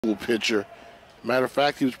pitcher. Matter of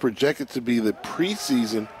fact, he was projected to be the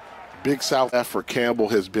preseason Big South for Campbell.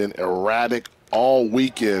 Has been erratic all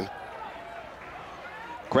weekend.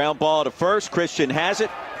 Ground ball to first. Christian has it.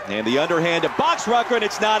 And the underhand to Boxrucker, and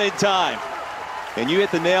it's not in time. And you hit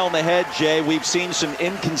the nail on the head, Jay. We've seen some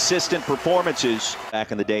inconsistent performances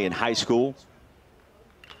back in the day in high school.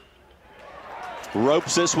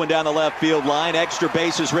 Ropes this one down the left field line. Extra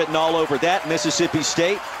bases written all over that. Mississippi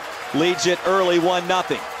State leads it early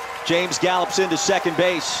 1-0. James gallops into second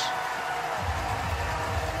base.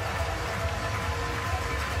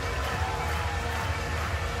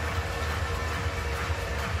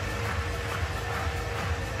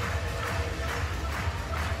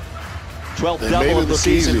 Twelfth double of the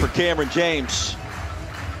season for Cameron James.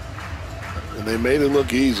 And they made it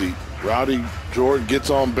look easy. Rowdy Jordan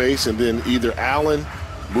gets on base, and then either Allen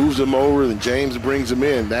moves him over, and James brings him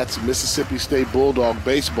in. That's Mississippi State Bulldog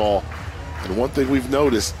baseball. And one thing we've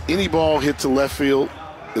noticed, any ball hit to left field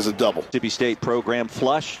is a double. Mississippi State program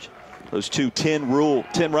flushed those two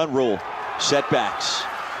 10-run rule setbacks.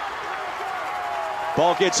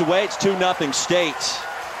 Ball gets away. It's 2-0 State.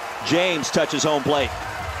 James touches home plate.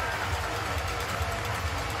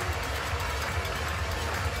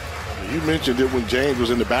 You mentioned it when James was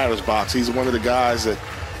in the batter's box. He's one of the guys that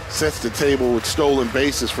sets the table with stolen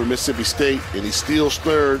bases for Mississippi State, and he steals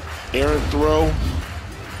third. Errant throw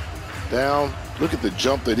down. Look at the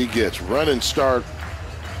jump that he gets. Run and start.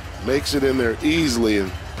 Makes it in there easily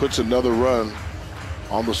and puts another run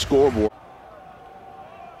on the scoreboard.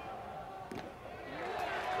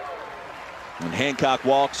 And Hancock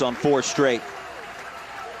walks on 4 straight.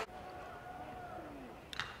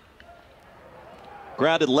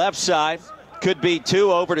 Grounded left side. Could be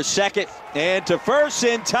 2 over to second and to first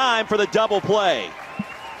in time for the double play.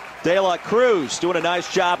 De La Cruz doing a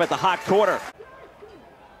nice job at the hot corner.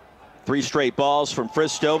 3 straight balls from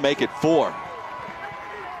Fristow make it 4.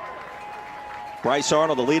 Bryce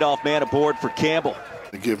Arnold, the leadoff man aboard for Campbell.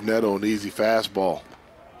 They give Neto an easy fastball.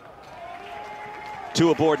 2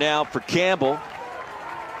 aboard now for Campbell.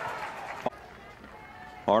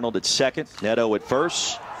 Arnold at second, Neto at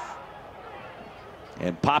first.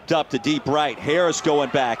 And popped up to deep right. Harris going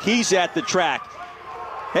back. He's at the track.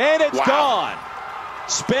 And it's gone.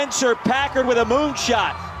 Spencer Packard with a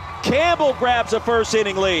moonshot. Campbell grabs a first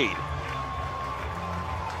inning lead.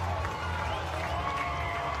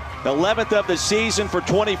 11th of the season for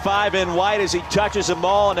 25 in white as he touches them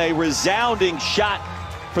all, and a resounding shot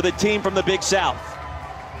for the team from the Big South.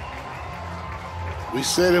 We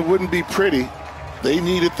said it wouldn't be pretty. They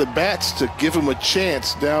needed the bats to give him a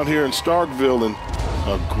chance down here in Starkville, and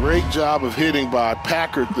a great job of hitting by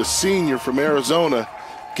Packard, the senior from Arizona.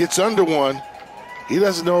 Gets under one. He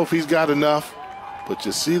doesn't know if he's got enough, but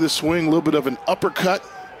you see the swing, a little bit of an uppercut,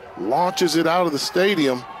 launches it out of the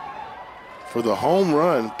stadium for the home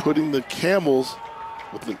run, putting the Camels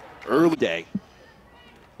with an early day.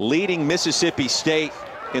 Leading Mississippi State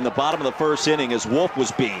in the bottom of the first inning as Wolf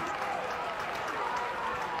was beamed.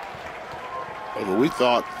 We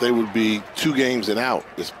thought they would be 2 games and out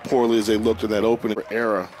as poorly as they looked in that opening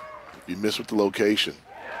era. You miss with the location.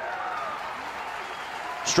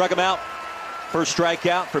 Struck him out. First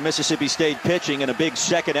strikeout for Mississippi State pitching, and a big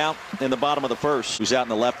second out in the bottom of the first. Who's out in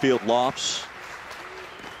the left field lofts.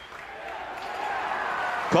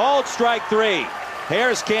 Called strike 3.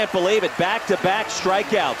 Harris can't believe it. Back-to-back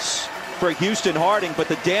strikeouts for Houston Harding, but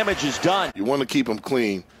the damage is done. You want to keep him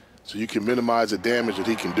clean so you can minimize the damage that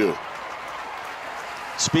he can do.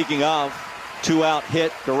 Speaking of, 2-out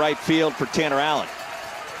hit to right field for Tanner Allen.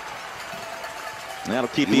 And that'll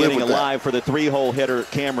keep the inning alive for the 3-hole hitter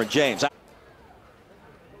Cameron James.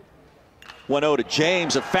 1-0 to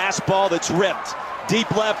James, a fastball that's ripped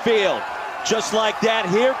deep left field. Just like that,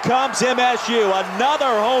 here comes MSU. Another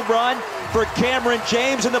home run for Cameron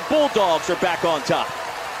James, and the Bulldogs are back on top.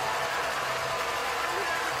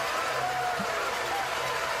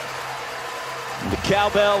 The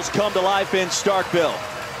Cowbells come to life in Starkville.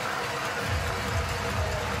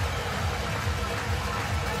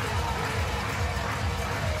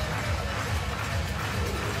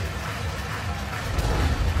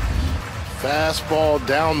 Fastball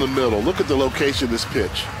down the middle. Look at the location of this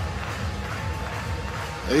pitch.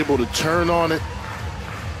 Able to turn on it.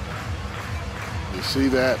 You see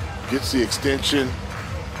that? Gets the extension.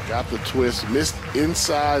 Got the twist. Missed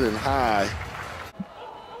inside and high.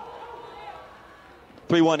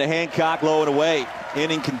 3-1 to Hancock, low and away.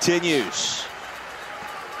 Inning continues.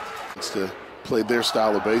 It's to play their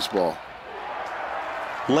style of baseball.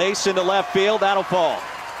 Lace into left field, that'll fall.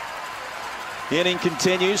 Inning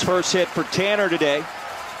continues. First hit for Tanner today.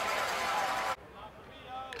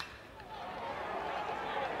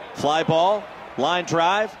 Fly ball, line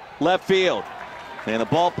drive, left field. And the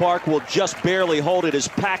ballpark will just barely hold it as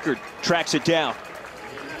Packard tracks it down.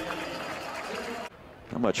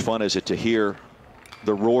 How much fun is it to hear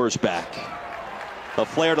the roars back? A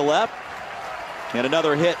flare to left, and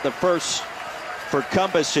another hit, the first for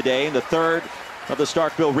Cumbus today, and the third of the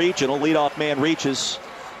Starkville Regional. Leadoff man reaches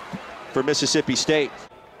for Mississippi State.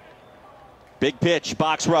 Big pitch,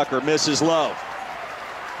 box Rucker, misses low.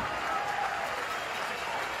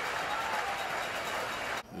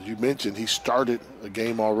 As you mentioned, he started a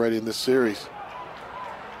game already in this series.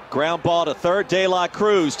 Ground ball to third, De La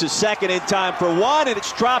Cruz to second in time for one, and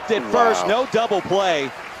it's dropped at first. No double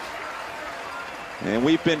play. And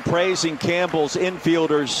we've been praising Campbell's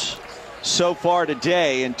infielders so far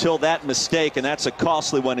today until that mistake, and that's a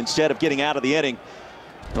costly one. Instead of getting out of the inning,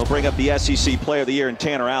 they'll bring up the SEC Player of the Year in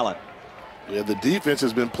Tanner Allen. Yeah, the defense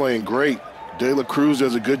has been playing great. De La Cruz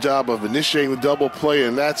does a good job of initiating the double play,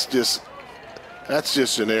 and that's just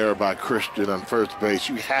an error by Christian on first base.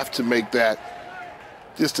 You have to make that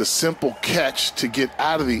just a simple catch to get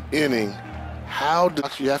out of the inning. How do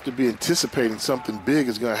you have to be anticipating something big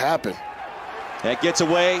is going to happen? That gets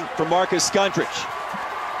away from Marcus Skundrich.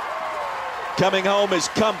 Coming home is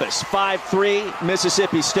Cumbus, 5-3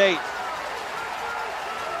 Mississippi State.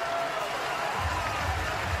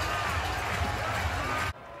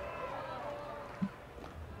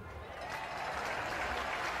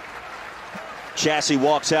 Chassis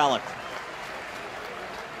walks Allen.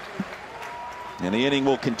 And the inning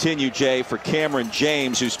will continue, Jay, for Cameron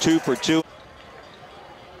James, who's 2 for 2.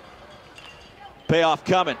 Payoff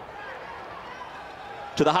coming.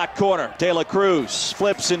 To the hot corner. De La Cruz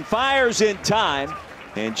flips and fires in time.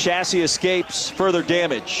 And Chassis escapes further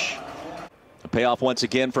damage. A payoff once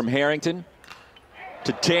again from Harrington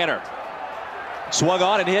to Tanner. Swung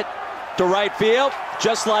on and hit to right field.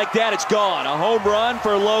 Just like that, it's gone. A home run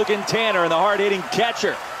for Logan Tanner, and the hard-hitting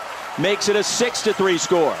catcher makes it a 6-3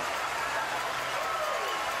 score.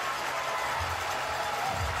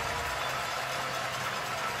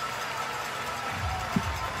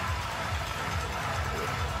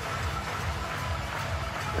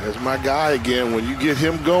 There's my guy again. When you get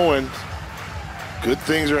him going, good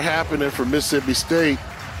things are happening for Mississippi State.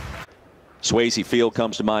 Swayze Field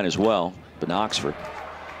comes to mind as well, but in Oxford.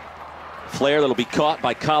 Flare that'll be caught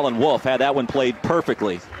by Colin Wolfe. Had that one played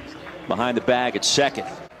perfectly behind the bag at second.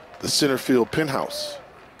 The center field penthouse.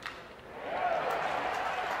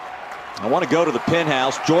 I want to go to the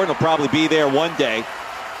penthouse. Jordan will probably be there one day.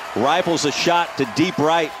 Rifles a shot to deep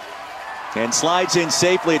right and slides in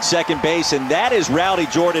safely at second base, and that is Rowdy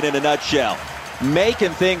Jordan in a nutshell.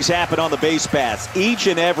 Making things happen on the base paths each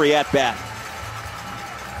and every at bat.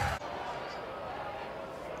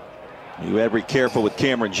 You had to be careful with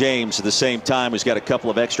Cameron James at the same time. He's got a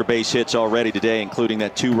couple of extra base hits already today, including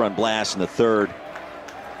that 2-run blast in the third.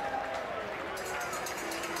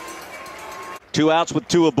 2 outs with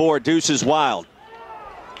 2 aboard. Deuces wild.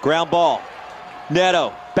 Ground ball.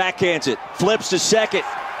 Neto backhands it. Flips to second.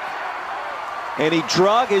 And he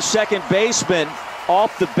drug his second baseman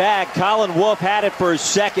off the bag. Colin Wolfe had it for his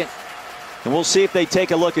second. And we'll see if they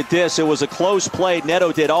take a look at this. It was a close play.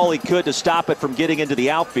 Neto did all he could to stop it from getting into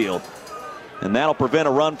the outfield. And that'll prevent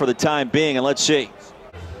a run for the time being. And let's see.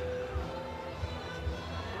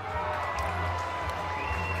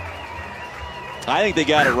 I think they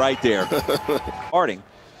got it right there. Harding,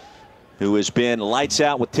 who has been lights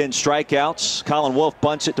out with 10 strikeouts. Colin Wolfe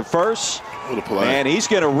bunts it to first. What a play. And he's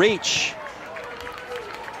going to reach.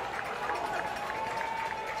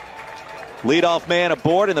 Leadoff man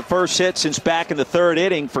aboard in the first hit since back in the third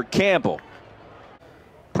inning for Campbell.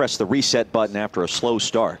 Press the reset button after a slow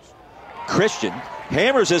start. Christian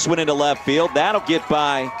hammers this one into left field. That'll get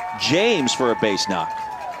by James for a base knock.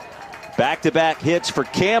 Back-to-back hits for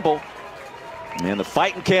Campbell. And the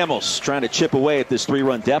fighting Camels trying to chip away at this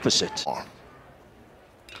 3-run deficit.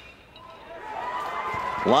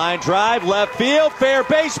 Line drive, left field, fair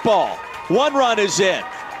baseball. 1 run is in.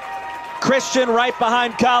 Christian right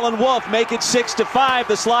behind Colin Wolfe, make it 6-5.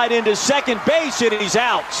 The slide into second base, and he's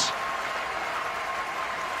out.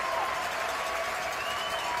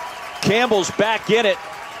 Campbell's back in it,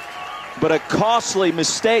 but a costly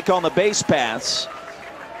mistake on the base paths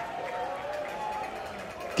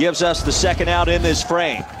gives us the second out in this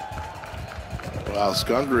frame. Wow,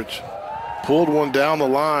 Skundrich pulled one down the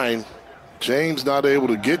line. James not able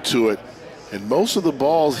to get to it. And most of the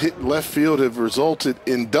balls hit left field have resulted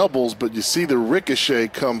in doubles, but you see the ricochet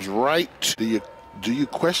comes right. Do you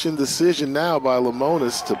question the decision now by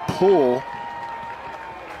Lamonis to pull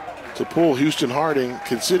Houston Harding,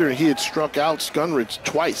 considering he had struck out Skundrich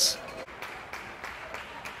twice?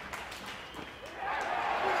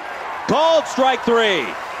 Called strike three.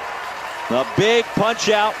 A big punch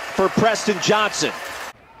out for Preston Johnson.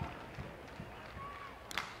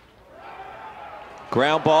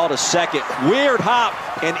 Ground ball to second. Weird hop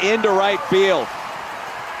and into right field.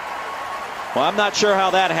 Well, I'm not sure how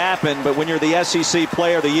that happened, but when you're the SEC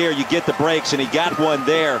Player of the Year, you get the breaks, and he got one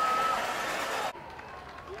there.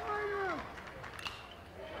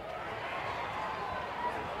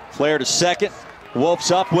 Flair to second.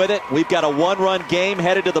 Wolf's up with it. We've got a one-run game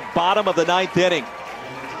headed to the bottom of the ninth inning.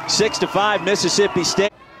 6-5 Mississippi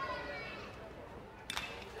State.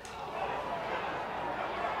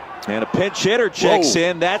 And a pinch hitter checks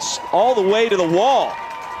in. That's all the way to the wall.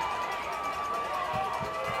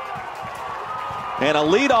 And a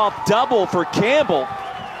leadoff double for Campbell.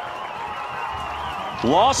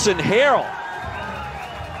 Lawson Harrell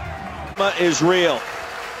is real.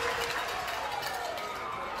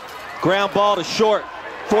 Ground ball to short.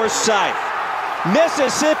 Forsythe.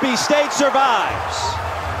 Mississippi State survives.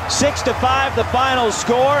 6-5 the final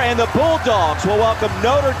score, and the Bulldogs will welcome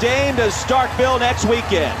Notre Dame to Starkville next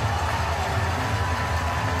weekend.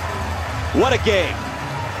 What a game.